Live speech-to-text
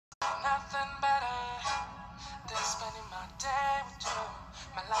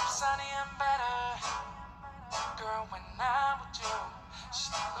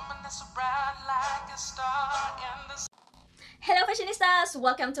Hello Fashionistas!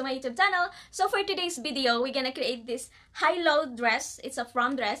 Welcome to my YouTube channel. So for today's video, we're gonna create this high-low dress. It's a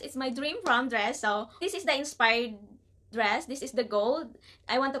prom dress. It's my dream prom dress. So this is the inspired dress. This is the gold.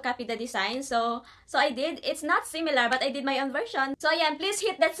 I want to copy the design. So I did. It's not similar but I did my own version. So ayan, please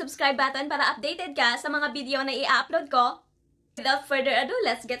hit that subscribe button para updated ka sa mga video na i-upload ko. Without further ado,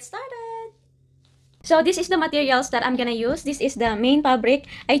 let's get started! So this is the materials that I'm gonna use. This is the main fabric.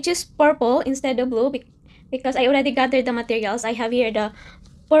 I choose purple instead of blue because I already gathered the materials. I have here the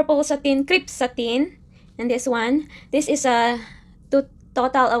purple satin, crepe satin, and this one. This is a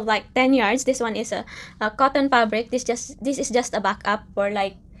total of like 10 yards. This one is a cotton fabric. This is just a backup for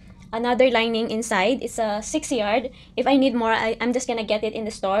like another lining inside. It's a 6 yard. If I need more, I'm just gonna get it in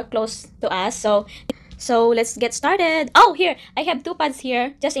the store close to us. So let's get started. Oh, here I have two pads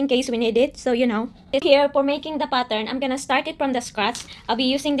here just in case we need it, so you know. Here for making the pattern, I'm gonna start it from the scratch. I'll be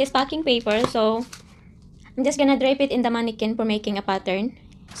using this packing paper, so I'm just gonna drape it in the mannequin for making a pattern.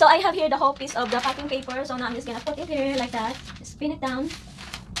 So I have here the whole piece of the packing paper, so now I'm just gonna put it here like that. Just spin it down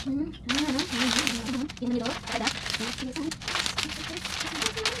in the middle like that.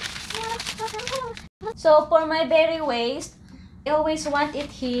 So for my very waist, I always want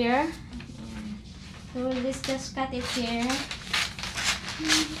it here. So let's just cut it here.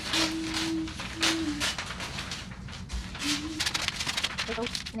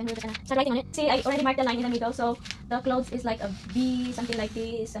 And then we're gonna start writing on it. See, I already marked the line in the middle, so the clothes is like a V, something like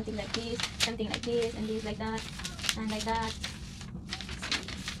this, something like this, something like this, and this like that, and like that.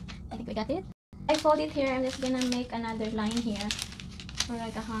 I think we got it. I fold it here. I'm just gonna make another line here for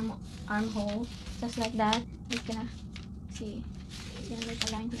like a armhole, just like that. Just gonna see. Just gonna make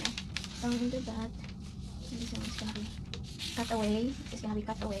a line here. So I'm gonna do that. This one is gonna be cut away. It's gonna be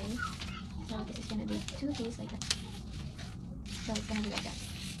cut away. So this is gonna be two pieces like that. So it's gonna be like that.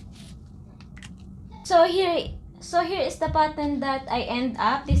 So here is the pattern that I end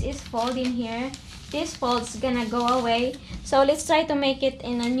up. This is folding here. This fold's gonna go away. So let's try to make it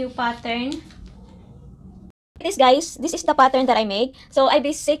in a new pattern. This guys, this is the pattern that I made. So I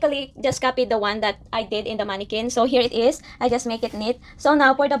basically just copied the one that I did in the mannequin. So here it is. I just make it neat. So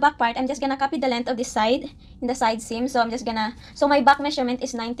now for the back part, I'm just gonna copy the length of this side in the side seam. So I'm just gonna, so my back measurement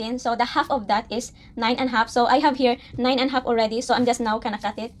is 19. So the half of that is 9.5. So I have here 9.5 already. So I'm just now gonna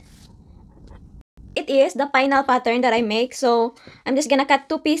cut it. It is the final pattern that I make. So I'm just gonna cut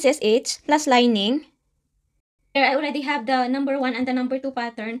two pieces each plus lining. Here I already have the number 1 and the number 2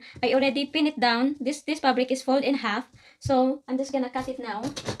 pattern. I already pin it down. This fabric is folded in half. So I'm just gonna cut it now.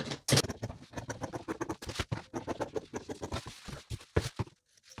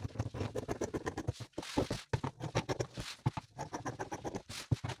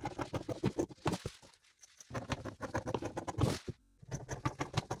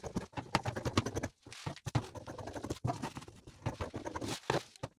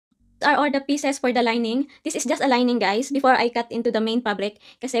 Are all the pieces for the lining. This is just a lining, guys, before I cut into the main fabric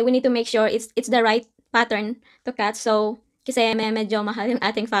kasi we need to make sure it's the right pattern to cut. So kasi medyo mahal yung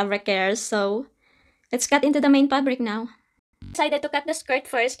ating fabric care. So let's cut into the main fabric now. Decided to cut the skirt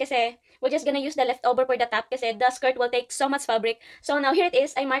first kasi we're just gonna use the leftover for the top kasi the skirt will take so much fabric. So now here it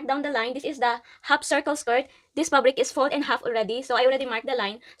is. I marked down the line. This is the half circle skirt. This fabric is folded in half already. So I already marked the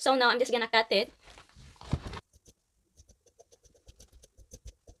line. So now I'm just gonna cut it.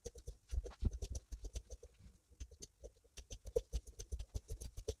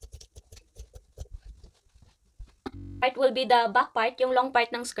 Part will be the back part, yung long part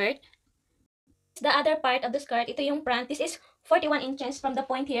ng skirt. The other part of the skirt, ito yung front. This is 41 inches from the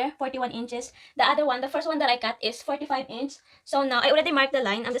point here, 41 inches. The other one, the first one that I cut is 45 inches. So now, I already marked the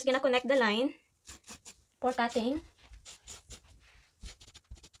line. I'm just gonna connect the line for cutting.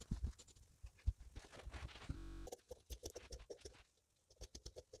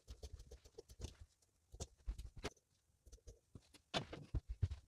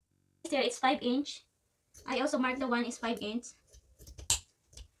 Here, it's 5 inch. I also marked the one is 5 inch.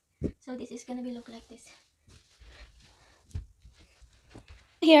 So this is gonna be look like this.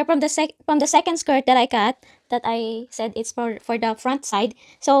 Here from the second skirt that I cut, that I said it's for the front side.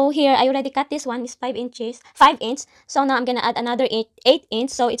 So here I already cut this one is 5 inches, 5 inch. So now I'm gonna add another 8 inch.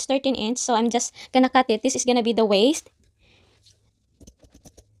 So it's 13 inch. So I'm just gonna cut it. This is gonna be the waist.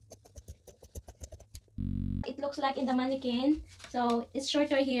 It looks like in the mannequin. So it's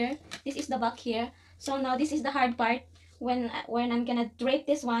shorter here. This is the back here. So now this is the hard part when I'm gonna drape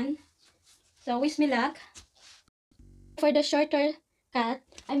this one. So wish me luck. For the shorter cut,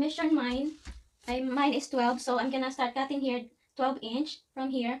 I measured mine. Mine is 12, so I'm gonna start cutting here 12 inch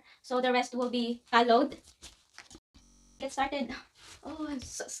from here. So the rest will be followed. Get started. Oh, it's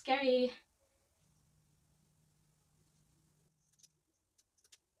so scary.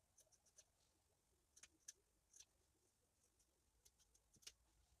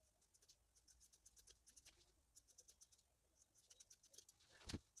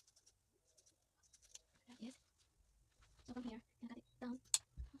 Yes. So from here, and cut it down.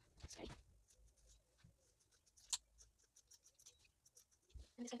 Scary.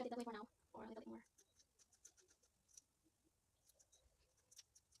 I'm just gonna cut it that way for now, or a little bit more.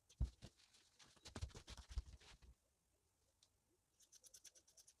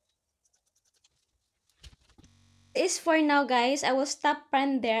 Is for now, guys. I will stop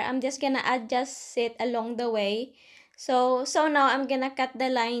right there. I'm just gonna adjust it along the way. So now I'm gonna cut the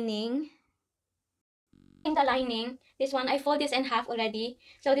lining. In the lining, this one I fold this in half already.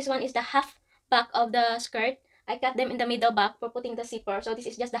 So this one is the half back of the skirt. I cut them in the middle back for putting the zipper. So this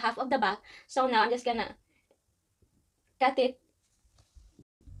is just the half of the back. So now I'm just gonna cut it.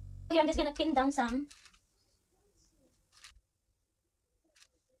 Here I'm just gonna pin down some.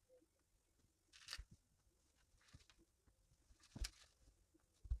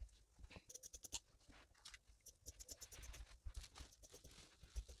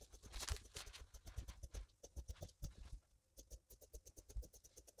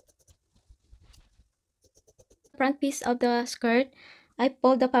 Front piece of the skirt, I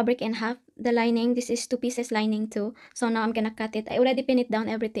pulled the fabric in half. The lining, this is two pieces lining too. So now I'm gonna cut it. I already pin it down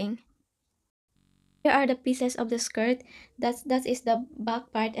everything. Here are the pieces of the skirt. That is the back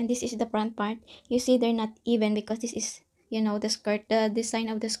part and this is the front part. You see they're not even because this is, you know, the skirt, the design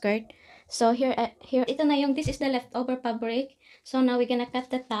of the skirt. So here ito na yung, this is the leftover fabric. So now we're gonna cut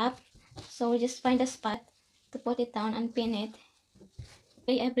the top. So we just find a spot to put it down and pin it.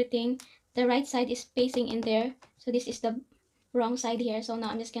 Lay everything. The right side is facing in there. So this is the wrong side here. So now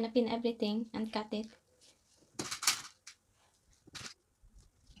I'm just gonna pin everything and cut it.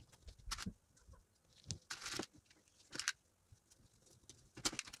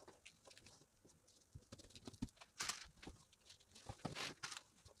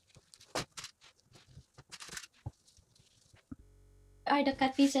 Are the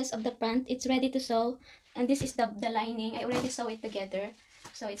cut pieces of the front. It's ready to sew, and this is the lining. I already sew it together,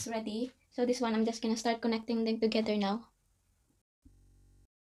 so it's ready. So this one I'm just gonna start connecting them together now.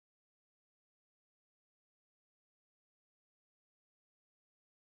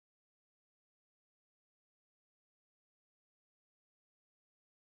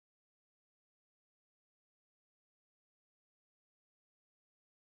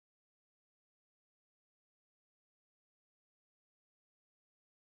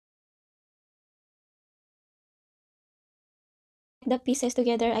 The pieces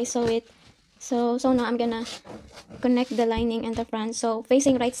together, I sew it. So now I'm gonna connect the lining and the front, so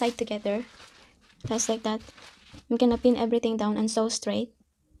facing right side together, just like that. I'm gonna pin everything down and sew straight.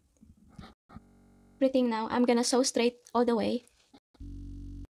 Everything now, I'm gonna sew straight all the way.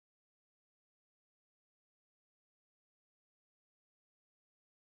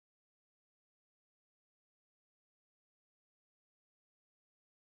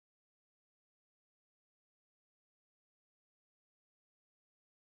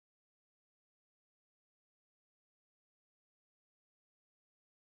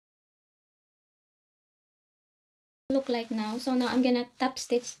 Look like now. So now I'm gonna top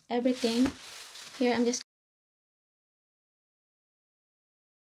stitch everything. Here I'm just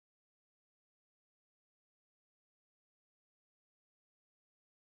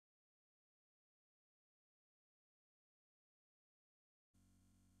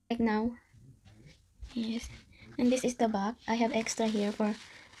like now. Yes. And this is the back. I have extra here for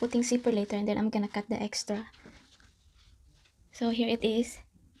putting zipper later, and then I'm gonna cut the extra. So here it is.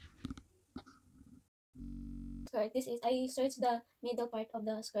 Skirt. This is, I searched the middle part of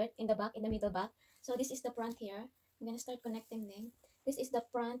the skirt in the back, in the middle back. So this is the front here. I'm gonna start connecting them. This is the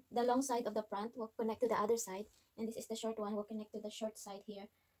front, the long side of the front will connect to the other side, and this is the short one will connect to the short side here.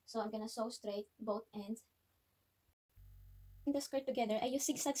 So I'm gonna sew straight both ends. In the skirt together, I use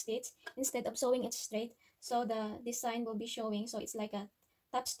zigzag stitch instead of sewing it straight. So the design will be showing. So it's like a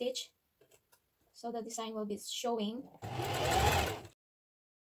top stitch. So the design will be showing.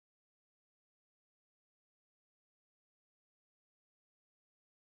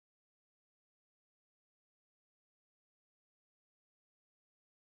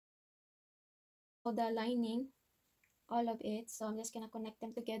 So the lining, all of it. So I'm just gonna connect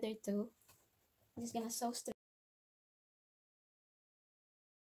them together too. I'm just gonna sew straight.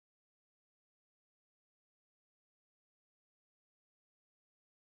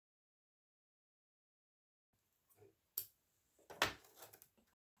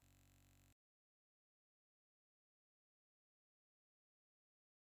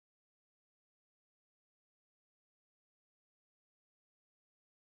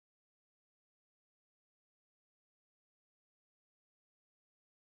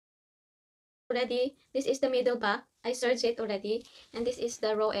 Already, this is the middle back. I serged it already. And this is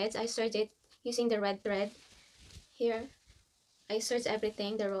the raw edge. I serged it using the red thread. Here, I serged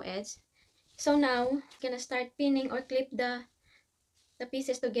everything, the raw edge. So now, I'm gonna start pinning or clip the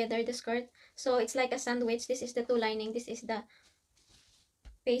pieces together, the skirt. So it's like a sandwich. This is the two lining. This is the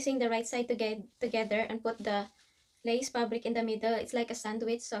facing the right side together and put the lace fabric in the middle. It's like a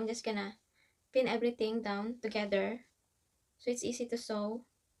sandwich. So I'm just gonna pin everything down together. So it's easy to sew.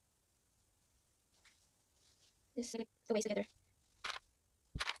 Just clip the waist together.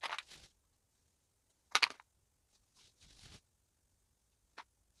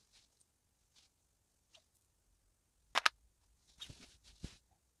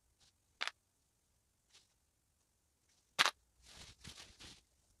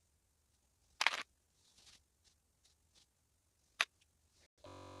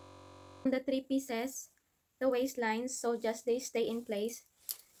 The three pieces, the waistlines, so just they stay in place.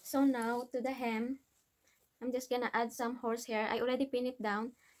 So now to the hem, I'm just gonna add some horsehair. I already pin it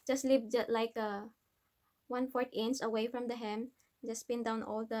down. Just leave like a 1/4 inch away from the hem. Just pin down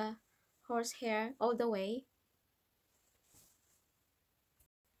all the horsehair all the way.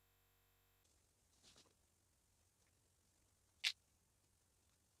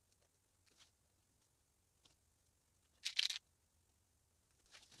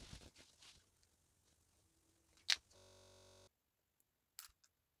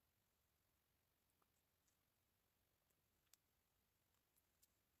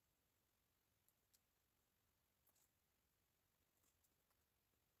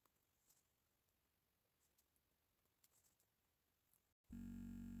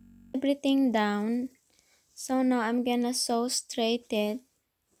 Everything down. So now I'm gonna sew straight it.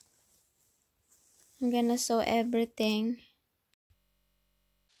 I'm gonna sew everything.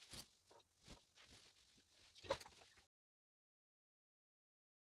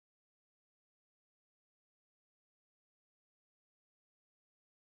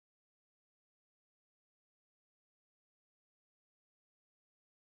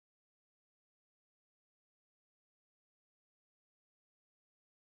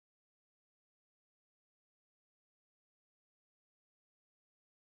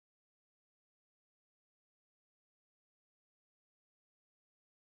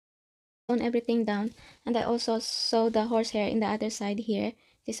 On everything down, and I also sew the horsehair in the other side here,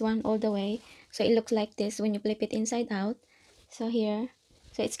 this one all the way, so it looks like this when you flip it inside out. So here,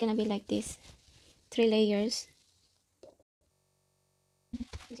 so it's gonna be like this, 3 layers.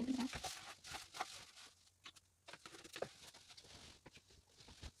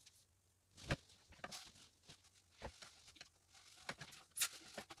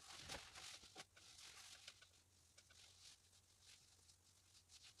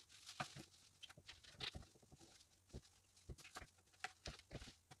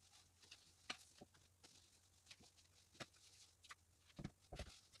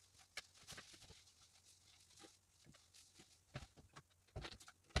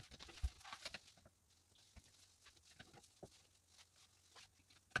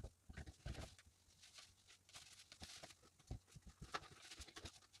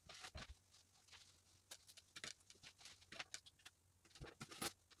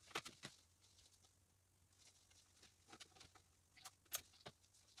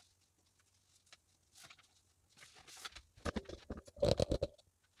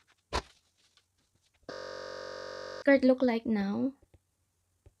 Skirt look like now.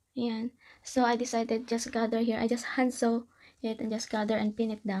 Yeah. So I decided just gather here. I just hand sew it and just gather and pin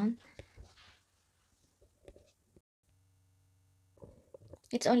it down.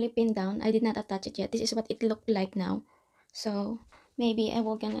 It's only pinned down. I did not attach it yet. This is what it looked like now. So maybe I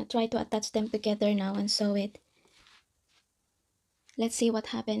will gonna try to attach them together now and sew it. Let's see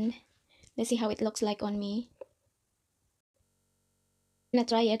what happened. Let's see how it looks like on me. I'm gonna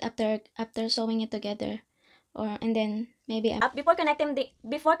try it after sewing it together, or and then maybe before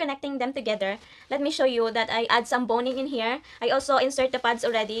connecting them together, let me show you that I add some boning in here. I also insert the pads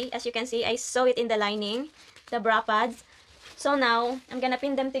already. As you can see, I sew it in the lining, the bra pads. So now I'm gonna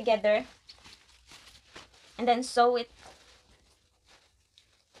pin them together and then sew it.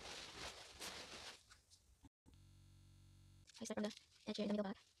 I start from the edge here in the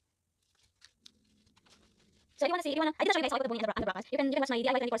middle back. So if you wanna see, if you wanna, I didn't show you guys how I put the boning on the bra pads. You can watch my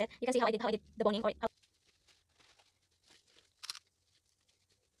DIY 24 set. You can see how I did the boning, or how.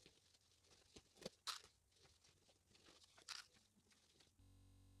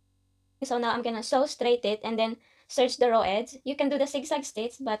 So now I'm gonna sew straight it and then serge the raw edge. You can do the zigzag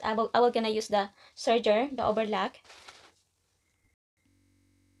stitch, but I will gonna use the serger, the overlock.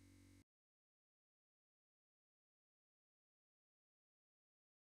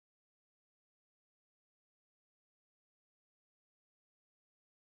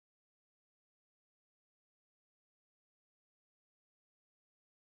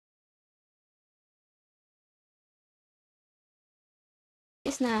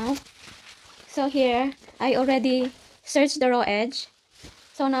 this now. So here, I already searched the raw edge.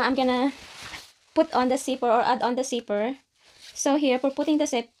 So now I'm gonna put on the zipper or add on the zipper. So here, for putting the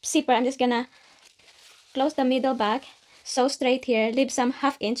zipper, I'm just gonna close the middle back, sew straight here, leave some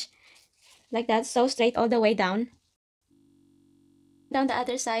 ½ inch, like that, sew straight all the way down the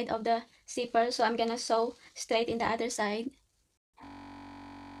other side of the zipper. So I'm gonna sew straight in the other side.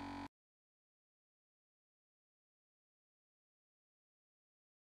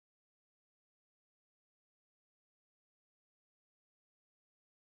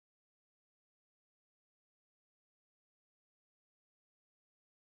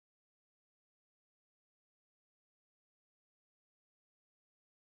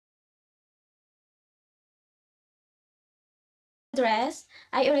 Dress,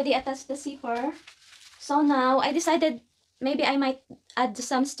 I already attached the zipper. So now I decided maybe I might add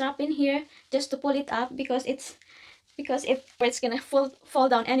some strap in here just to pull it up, because if it's gonna fall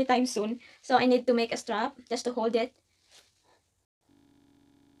down anytime soon. So I need to make a strap just to hold it.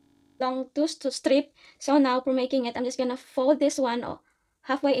 Long to strip. So now for making it, I'm just gonna fold this one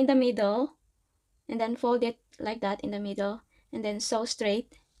halfway in the middle, and then fold it like that in the middle, and then sew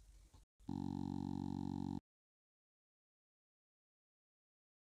straight.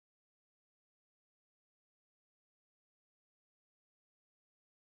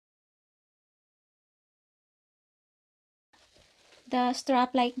 The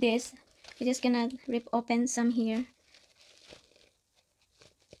strap like this. You're just gonna rip open some here.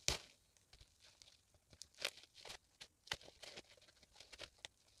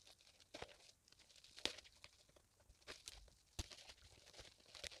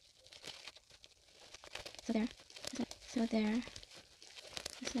 So there. So there.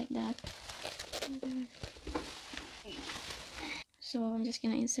 Just like that. So I'm just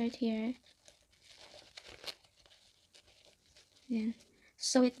gonna insert here. Then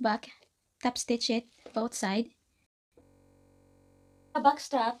sew it back. Top stitch it both sides. A back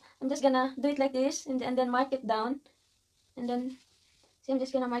strap, I'm just gonna do it like this, and then mark it down, and then see, I'm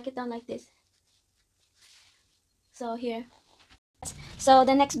just gonna mark it down like this. So here. So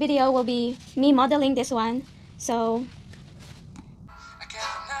the next video will be me modeling this one. So I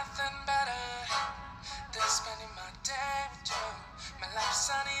got nothing better than spending my day with you. My life's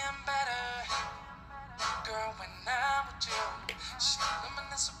sunny and better, girl, when I'm with you. She's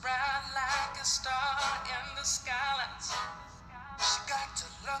luminous so bright like a star in the skylines. She got the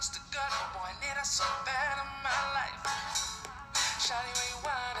looks, the good, oh boy, I need her so bad in my life. Shawty, where you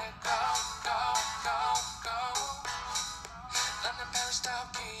wanna go, go, go, go? London, Paris,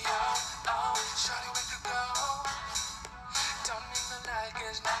 Tokyo, oh, shawty, we could go. Don't need no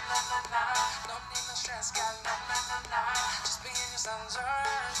luggage, nah, nah, nah, nah. Don't need no stress, girl, nah, nah, nah, nah. Just be in your sun's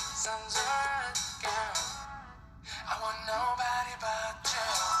alright, girl. I want nobody but you.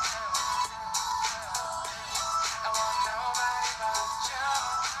 I want nobody but you.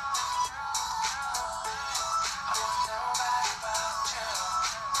 I want nobody but you.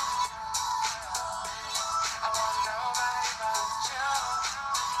 I want nobody but you.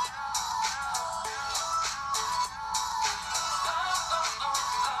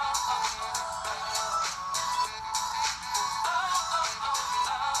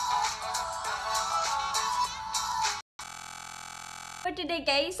 for today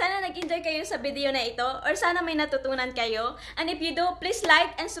guys, sana nag-enjoy kayo sa video na ito, or sana may natutunan kayo. And if you do, please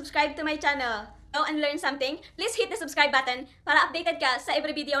like and subscribe to my channel. And learn something, please hit the subscribe button para updated ka sa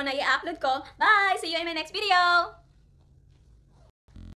every video na i-upload ko. Bye! See you in my next video!